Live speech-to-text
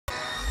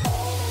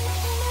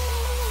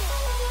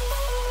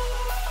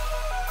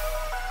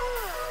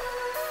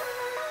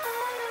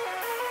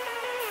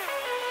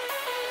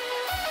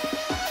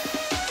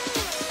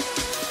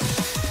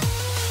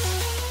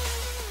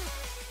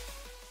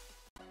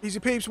Easy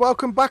peeps,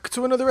 welcome back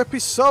to another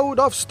episode.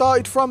 I've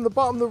started from the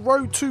bottom, the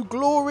road to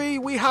glory.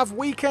 We have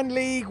weekend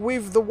league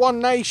with the One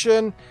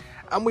Nation,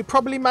 and we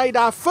probably made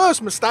our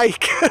first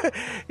mistake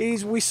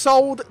is we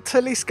sold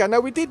Talisca. Now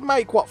we did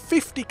make what,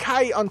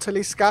 50k on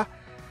Talisca,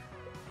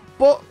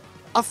 but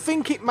I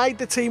think it made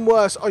the team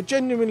worse. I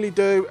genuinely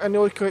do. And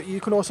you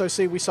can also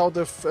see we sold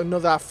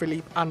another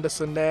Philippe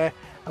Anderson there,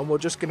 and we're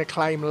just going to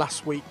claim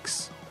last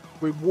week's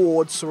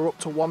rewards, so we're up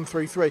to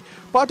 133.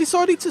 But I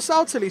decided to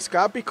sell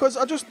Talisca because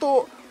I just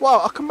thought, well,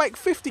 I can make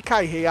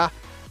 50k here.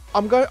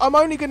 I'm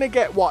only going to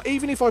get, what,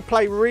 even if I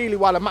play really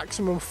well, a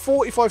maximum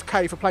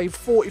 45k for playing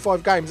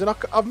 45 games, and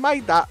I've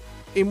made that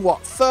in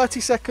what, 30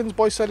 seconds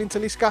by selling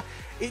Talisca.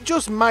 It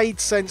just made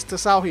sense to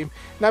sell him.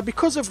 Now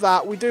because of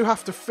that, we do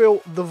have to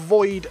fill the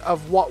void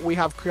of what we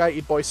have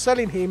created by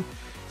selling him,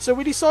 so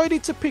we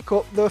decided to pick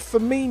up the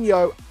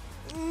Firmino.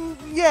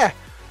 Yeah,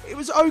 it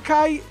was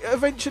okay,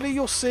 eventually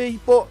you'll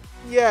see, but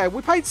yeah,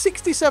 we paid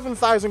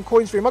 67,000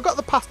 coins for him. I got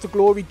the path to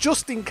glory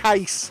just in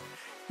case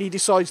he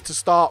decides to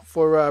start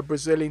for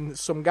Brazil in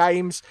some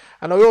games.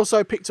 And I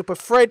also picked up a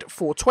Fred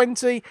for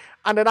 20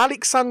 and an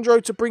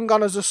Alexandro to bring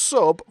on as a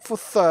sub for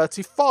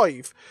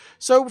 35.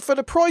 So for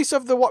the price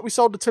of what we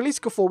sold the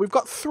Talisca for, we've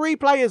got 3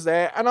 players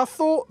there, and I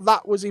thought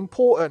that was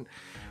important.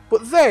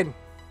 But then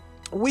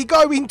we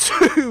go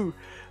into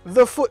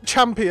the Foot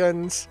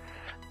Champions,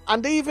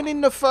 and even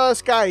in the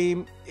first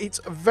game,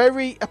 it's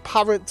very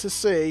apparent to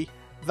see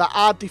that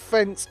our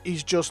defence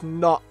is just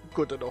not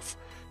good enough.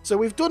 So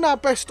we've done our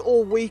best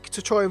all week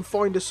to try and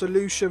find a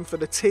solution for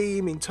the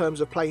team in terms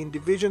of playing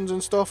divisions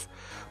and stuff.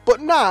 But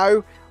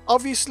now,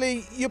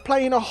 obviously, you're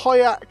playing a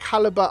higher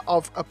calibre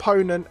of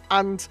opponent,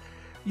 and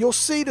you'll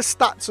see the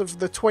stats of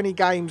the 20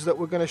 games that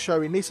we're going to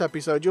show in this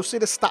episode. You'll see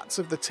the stats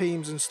of the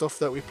teams and stuff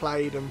that we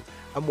played and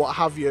what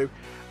have you.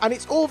 And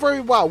it's all very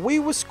well. We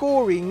were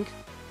scoring.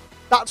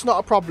 That's not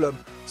a problem.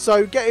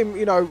 So getting,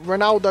 you know,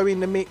 Ronaldo in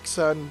the mix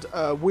and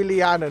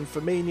Willian and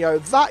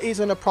Firmino, that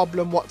isn't a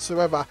problem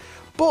whatsoever.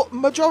 But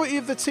majority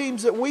of the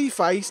teams that we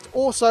faced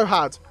also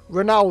had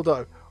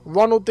Ronaldo,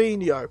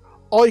 Ronaldinho,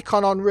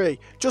 Icon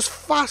Henry, just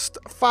fast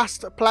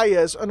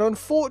players, and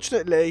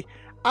unfortunately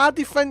our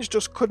defence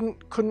just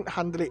couldn't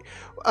handle it.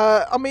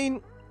 I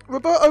mean,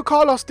 Roberto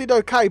Carlos did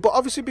okay, but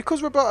obviously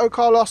because Roberto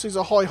Carlos is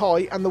a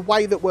high and the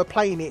way that we're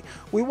playing it,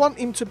 we want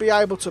him to be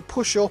able to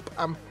push up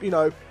and, you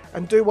know,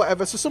 and do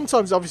whatever. So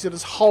sometimes obviously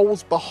there's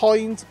holes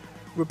behind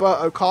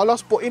Roberto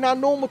Carlos, but in our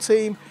normal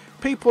team,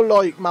 people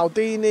like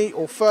Maldini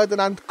or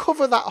Ferdinand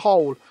cover that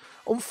hole.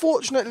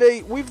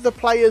 Unfortunately, with the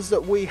players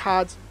that we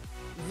had,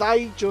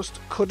 they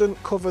just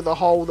couldn't cover the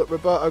hole that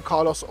Roberto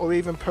Carlos or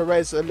even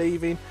Perez are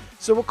leaving.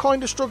 So we're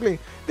kind of struggling.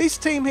 This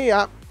team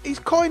here is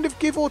kind of,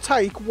 give or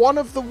take, one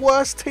of the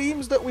worst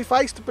teams that we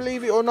faced,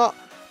 believe it or not.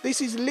 This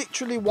is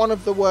literally one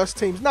of the worst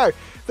teams. Now,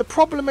 the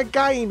problem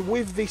again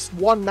with this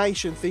One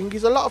Nation thing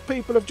is a lot of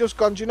people have just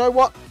gone, do you know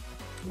what?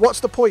 What's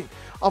the point?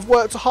 I've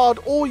worked hard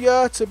all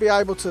year to be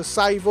able to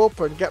save up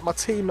and get my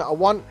team that I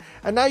want.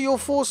 And now you're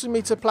forcing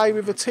me to play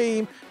with a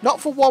team,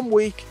 not for 1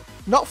 week,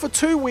 not for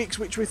 2 weeks,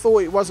 which we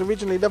thought it was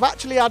originally. They've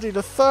actually added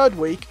a 3rd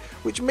week,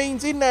 which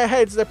means in their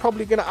heads they're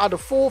probably going to add a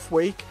 4th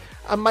week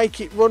and make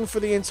it run for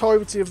the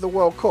entirety of the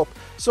World Cup.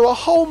 So a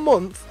whole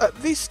month at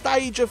this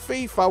stage of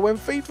FIFA, when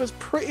FIFA's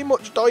pretty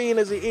much dying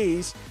as it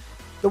is,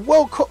 the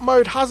World Cup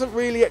mode hasn't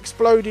really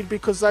exploded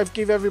because they've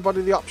given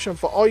everybody the option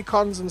for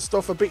icons and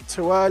stuff a bit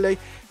too early.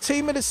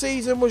 Team of the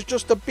season was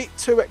just a bit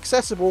too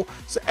accessible,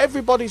 so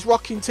everybody's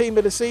rocking team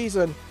of the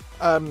season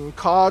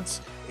cards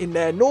in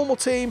their normal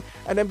team,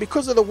 and then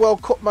because of the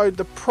World Cup mode,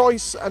 the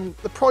price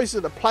of the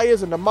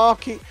players and the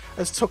market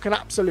has took an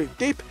absolute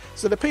dip.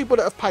 So the people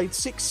that have paid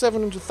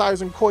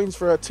 600,000-700,000 coins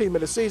for a team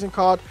of the season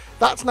card,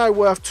 that's now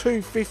worth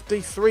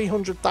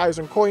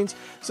 250,000-300,000 coins.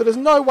 So there's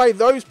no way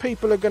those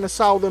people are going to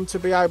sell them to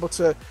be able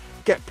to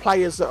get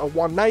players that are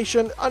One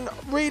Nation, and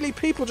really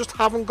people just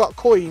haven't got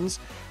coins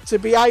to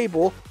be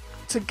able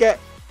to get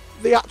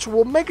the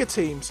actual mega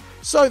teams.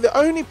 So the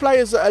only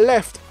players that are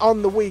left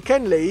on the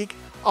weekend league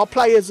are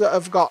players that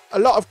have got a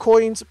lot of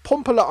coins,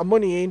 pump a lot of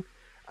money in,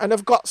 and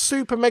have got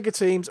super mega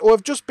teams, or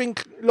have just been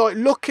like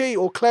lucky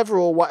or clever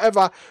or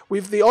whatever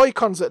with the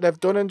icons that they've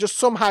done, and just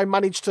somehow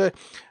managed to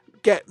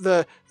get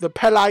the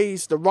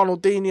Pelés, the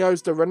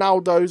Ronaldinhos, the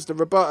Ronaldos, the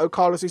Roberto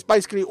Carlos. It's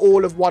basically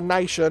all of One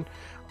Nation.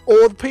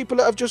 Or the people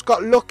that have just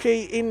got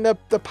lucky in the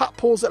pack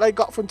pulls that they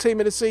got from Team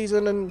of the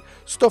Season and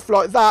stuff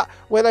like that,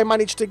 where they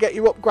managed to get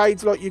you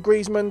upgrades like your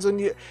Griezmanns, and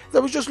they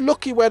was just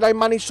lucky where they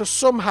managed to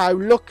somehow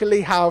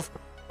luckily have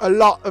a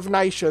lot of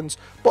nations.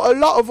 But a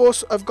lot of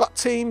us have got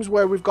teams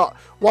where we've got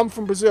one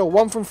from Brazil,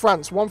 one from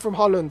France, one from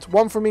Holland,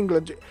 one from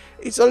England.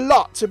 It's a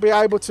lot to be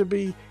able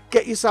to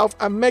get yourself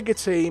a mega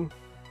team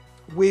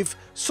with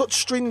such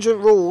stringent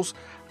rules.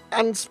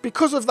 And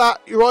because of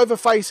that, you're either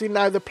facing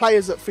now the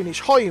players that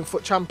finish high in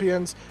Foot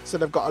Champions, so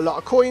they've got a lot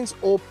of coins,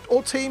 or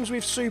teams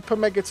with super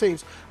mega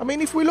teams. I mean,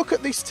 if we look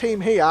at this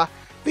team here,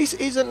 this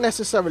isn't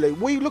necessarily,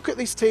 we look at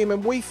this team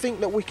and we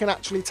think that we can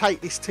actually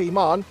take this team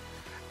on,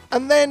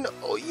 and then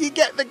you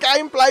get the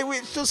gameplay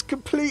which just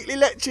completely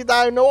lets you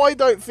down. No, I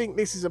don't think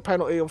this is a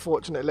penalty,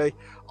 unfortunately.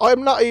 I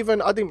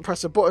didn't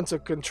press a button to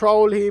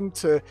control him,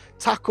 to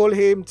tackle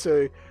him,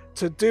 to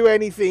do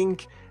anything,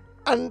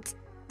 and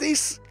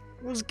this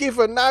was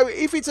given. Now,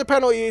 if it's a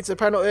penalty, it's a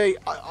penalty.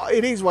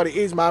 It is what it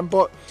is, man.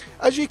 But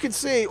as you can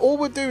see, all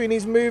we're doing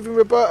is moving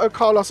Roberto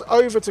Carlos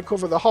over to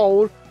cover the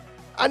hole,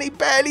 and he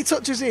barely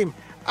touches him.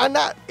 And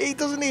that, he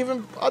doesn't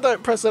even, I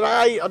don't press an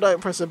A, I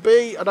don't press a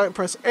B, I don't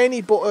press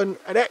any button,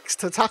 an X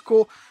to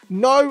tackle,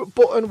 no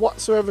button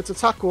whatsoever to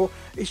tackle.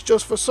 It's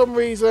just for some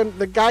reason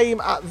the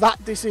game at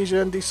that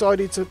decision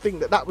decided to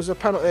think that that was a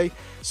penalty.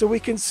 So we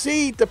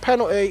concede the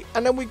penalty,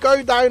 and then we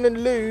go down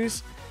and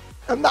lose,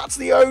 and that's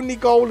the only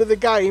goal of the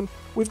game.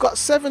 We've got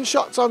 7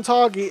 shots on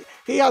target.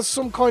 He has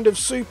some kind of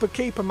super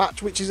keeper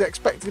match, which is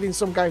expected in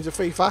some games of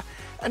FIFA,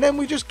 and then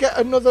we just get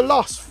another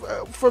loss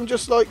from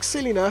just like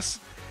silliness.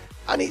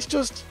 And it's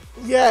just,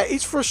 yeah,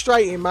 it's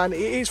frustrating, man. It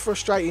is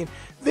frustrating.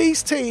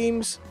 These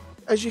teams,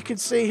 as you can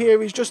see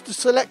here, is just a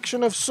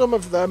selection of some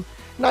of them.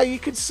 Now, you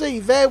can see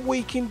they're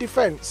weak in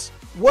defence.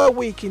 We're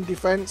weak in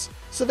defence.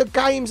 So the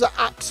games are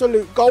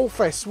absolute goal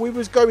fests. We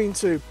was going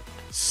to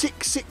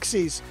 6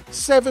 6s,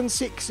 7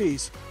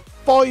 6s,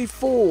 5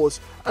 4s.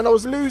 And I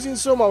was losing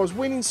some, I was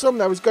winning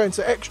some. I was going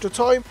to extra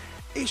time.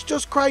 It's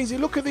just crazy.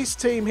 Look at this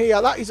team here.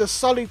 That is a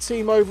solid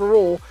team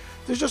overall.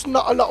 There's just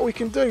not a lot we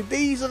can do.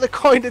 These are the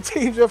kind of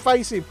teams we're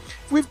facing.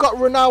 We've got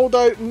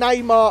Ronaldo,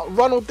 Neymar,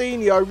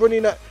 Ronaldinho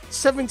running at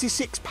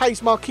 76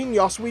 pace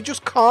Marquinhos. We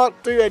just can't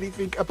do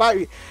anything about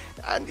it.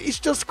 And it's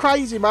just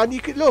crazy, man. You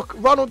could look,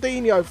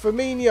 Ronaldinho,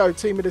 Firmino,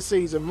 team of the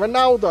season,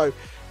 Ronaldo,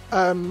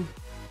 Alan,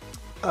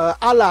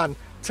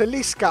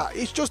 Talisca.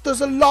 It's just,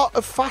 there's a lot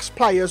of fast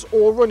players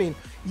all running.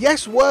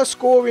 Yes, we're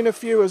scoring a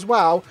few as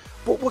well,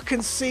 but we're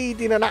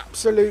conceding an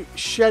absolute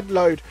shed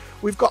load.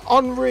 We've got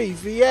Henry,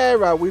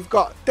 Vieira, we've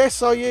got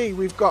Desailly,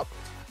 we've got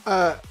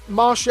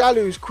Martial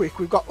who's quick,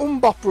 we've got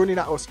Mbop running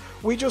at us.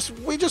 We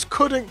just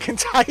couldn't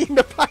contain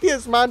the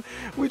players, man.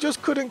 We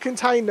just couldn't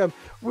contain them.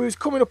 We was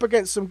coming up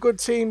against some good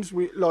teams,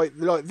 like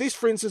this,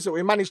 for instance, that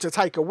we managed to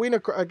take a win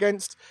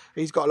against.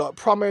 He's got like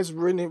Promes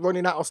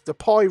running at us,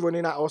 Depay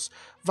running at us,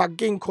 Van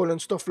Ginkel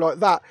and stuff like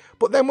that.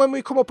 But then when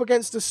we come up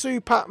against the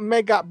super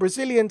mega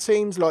Brazilian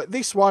teams like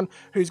this one,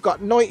 who's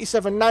got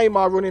 97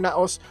 Neymar running at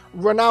us,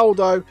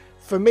 Ronaldo,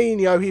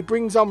 Firmino, he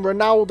brings on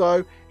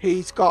Ronaldo,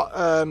 he's got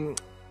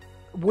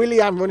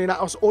Willian running at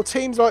us, or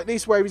teams like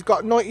this where he's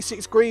got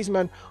 96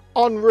 Griezmann,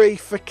 Henry,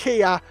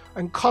 Fekir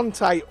and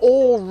Conte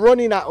all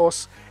running at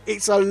us.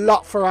 It's a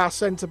lot for our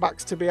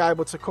centre-backs to be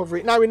able to cover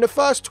it. Now, in the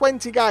first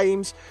 20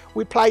 games,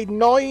 we played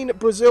 9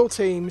 Brazil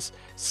teams,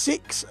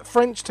 6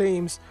 French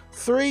teams,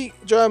 3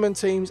 German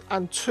teams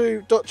and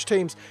 2 Dutch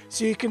teams.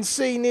 So you can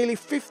see nearly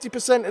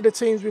 50% of the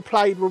teams we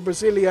played were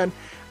Brazilian,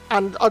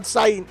 and I'd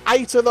say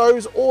 8 of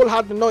those all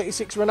had the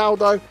 96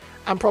 Ronaldo,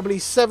 and probably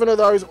 7 of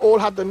those all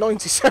had the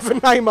 97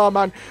 Neymar,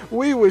 man.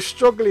 We were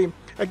struggling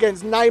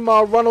against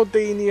Neymar,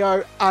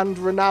 Ronaldinho and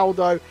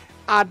Ronaldo.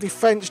 Our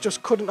defence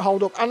just couldn't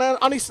hold up. And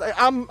honestly,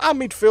 our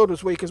midfield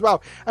was weak as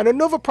well. And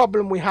another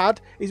problem we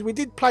had is we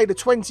did play the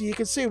 20. You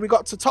can see we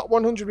got to top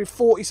 100 with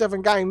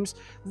 47 games.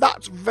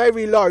 That's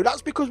very low.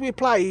 That's because we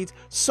played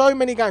so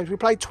many games. We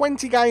played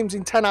 20 games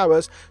in 10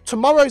 hours.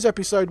 Tomorrow's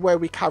episode, where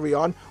we carry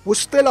on, was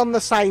still on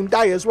the same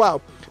day as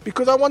well,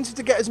 because I wanted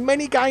to get as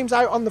many games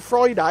out on the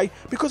Friday,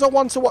 because I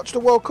want to watch the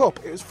World Cup.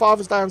 It was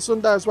Father's Day on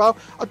Sunday as well.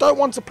 I don't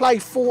want to play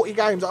 40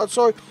 games.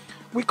 So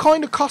we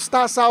kind of cost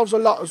ourselves a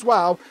lot as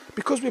well,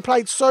 because we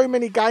played so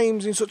many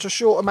games in such a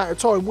short amount of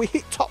time. We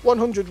hit top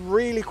 100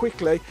 really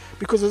quickly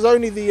because there's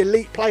only the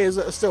elite players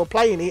that are still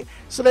playing it.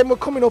 So then we're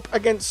coming up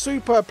against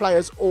super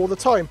players all the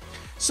time.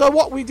 So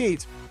what we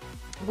did,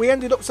 we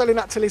ended up selling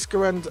that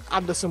Talisca and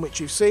Anderson, which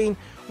you've seen.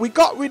 We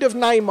got rid of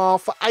Neymar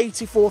for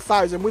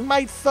 84,000. We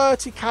made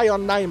 30k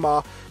on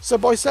Neymar. So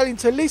by selling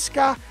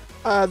Talisca,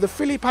 the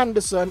Philip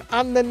Anderson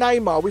and the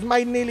Neymar, we've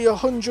made nearly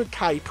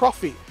 100k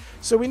profit.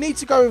 So we need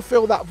to go and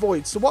fill that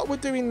void. So what we're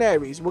doing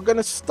there is we're going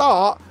to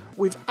start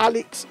with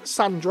Alex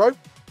Sandro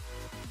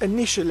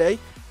initially.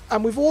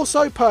 And we've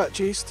also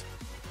purchased,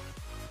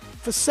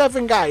 for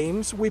 7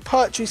 games, we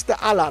purchased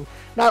the Alan.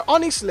 Now,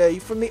 honestly,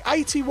 from the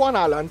 81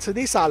 Alan to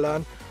this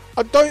Alan,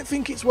 I don't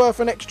think it's worth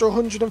an extra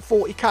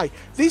 140k.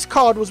 This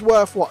card was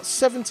worth, what,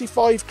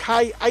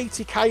 75k,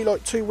 80k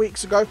like 2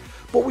 weeks ago.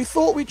 But we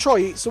thought we'd try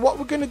it. So what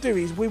we're going to do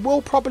is we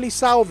will probably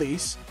sell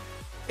this.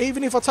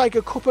 Even if I take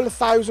a couple of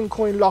 1,000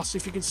 coin loss,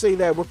 if you can see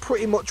there, we're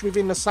pretty much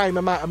within the same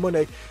amount of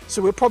money.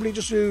 So we'll probably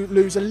just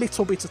lose a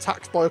little bit of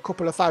tax by a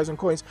couple of 1,000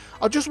 coins.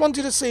 I just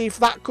wanted to see if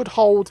that could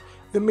hold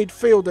the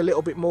midfield a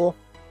little bit more.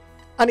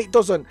 And it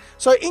doesn't.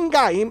 So in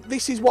game,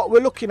 this is what we're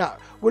looking at.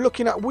 We're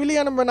looking at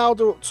Willian and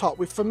Ronaldo up top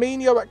with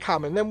Firmino at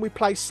cam. And then we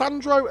play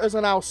Sandro as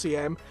an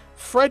LCM,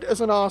 Fred as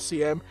an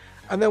RCM.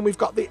 And then we've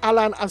got the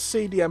Alan as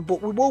CDM,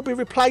 but we will be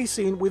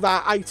replacing with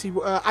our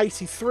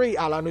 83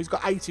 Alan, who's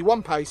got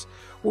 81 pace.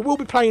 We will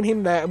be playing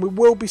him there, and we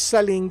will be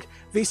selling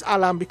this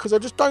Alan because I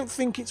just don't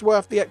think it's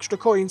worth the extra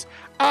coins.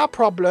 Our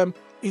problem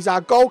is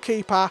our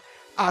goalkeeper,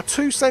 our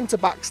two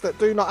centre-backs that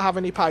do not have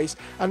any pace,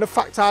 and the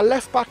fact our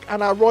left-back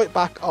and our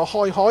right-back are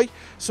high.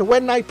 So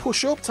when they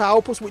push up to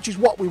help us, which is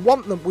what we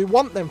want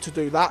them to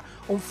do that.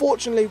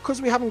 Unfortunately,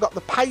 because we haven't got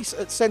the pace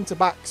at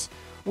centre-backs,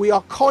 we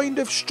are kind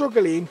of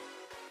struggling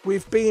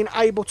with being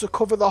able to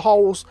cover the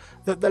holes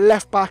that the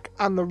left-back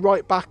and the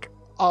right-back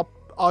are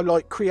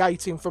like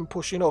creating from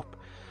pushing up.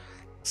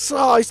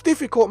 So it's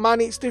difficult, man.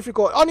 It's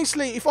difficult.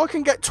 Honestly, if I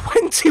can get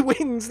 20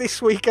 wins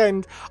this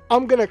weekend,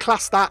 I'm going to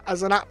class that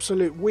as an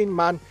absolute win,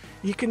 man.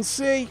 You can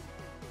see,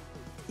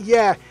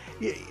 yeah,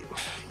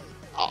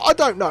 I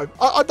don't know.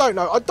 I don't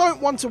know. I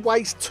don't want to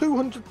waste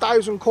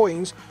 200,000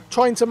 coins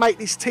trying to make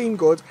this team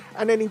good,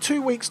 and then in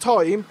 2 weeks'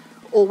 time,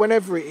 or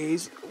whenever it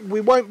is, we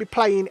won't be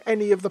playing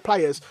any of the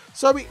players.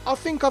 So I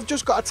think I've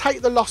just got to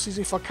take the losses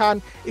if I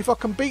can. If I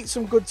can beat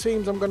some good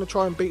teams, I'm going to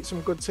try and beat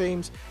some good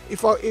teams.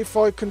 If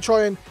I can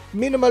try and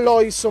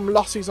minimalise some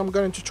losses, I'm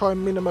going to try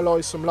and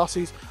minimalise some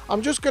losses.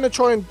 I'm just going to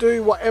try and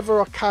do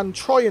whatever I can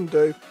try and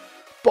do.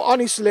 But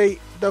honestly,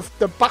 the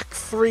back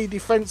three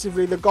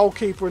defensively, the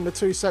goalkeeper and the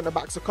two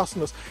centre-backs are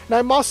costing us.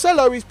 Now,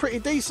 Marcelo is pretty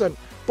decent,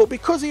 but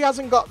because he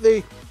hasn't got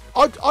the...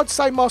 I'd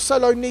say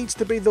Marcelo needs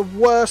to be the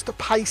worst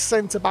pace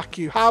centre-back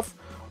you have,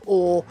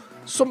 or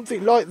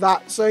something like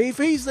that. So if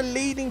he's the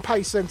leading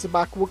pace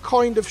centre-back, we're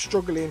kind of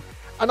struggling.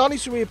 And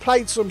honestly, we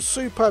played some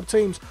superb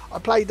teams. I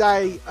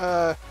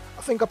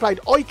think I played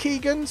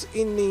Keegan's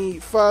in the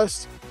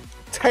first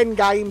 10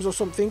 games or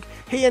something.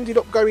 He ended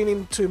up going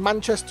into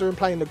Manchester and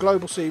playing the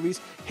Global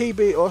Series. He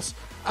beat us.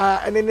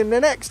 And then in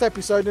the next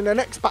episode, in the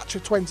next batch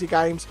of 20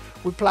 games,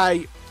 we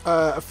play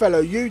a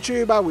fellow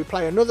YouTuber, we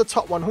play another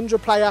top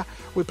 100 player,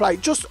 we play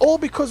just all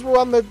because we're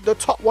on the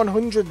top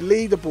 100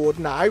 leaderboard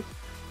now.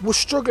 We're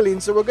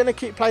struggling, so we're going to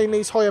keep playing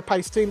these higher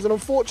paced teams, and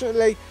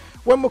unfortunately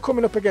when we're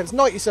coming up against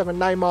 97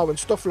 Neymar and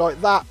stuff like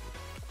that,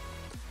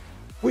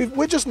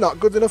 we're just not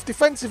good enough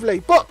defensively.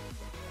 But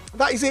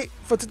that is it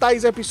for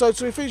today's episode.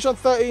 So we finished on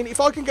 13. If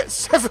I can get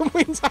 7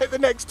 wins out of the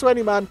next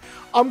 20, man,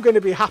 I'm going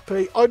to be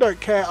happy. I don't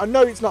care. I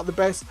know it's not the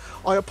best.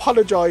 I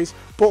apologise,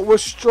 but we're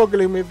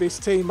struggling with this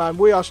team, man.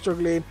 We are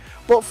struggling.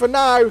 But for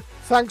now,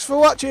 thanks for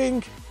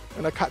watching,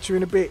 and I'll catch you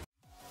in a bit.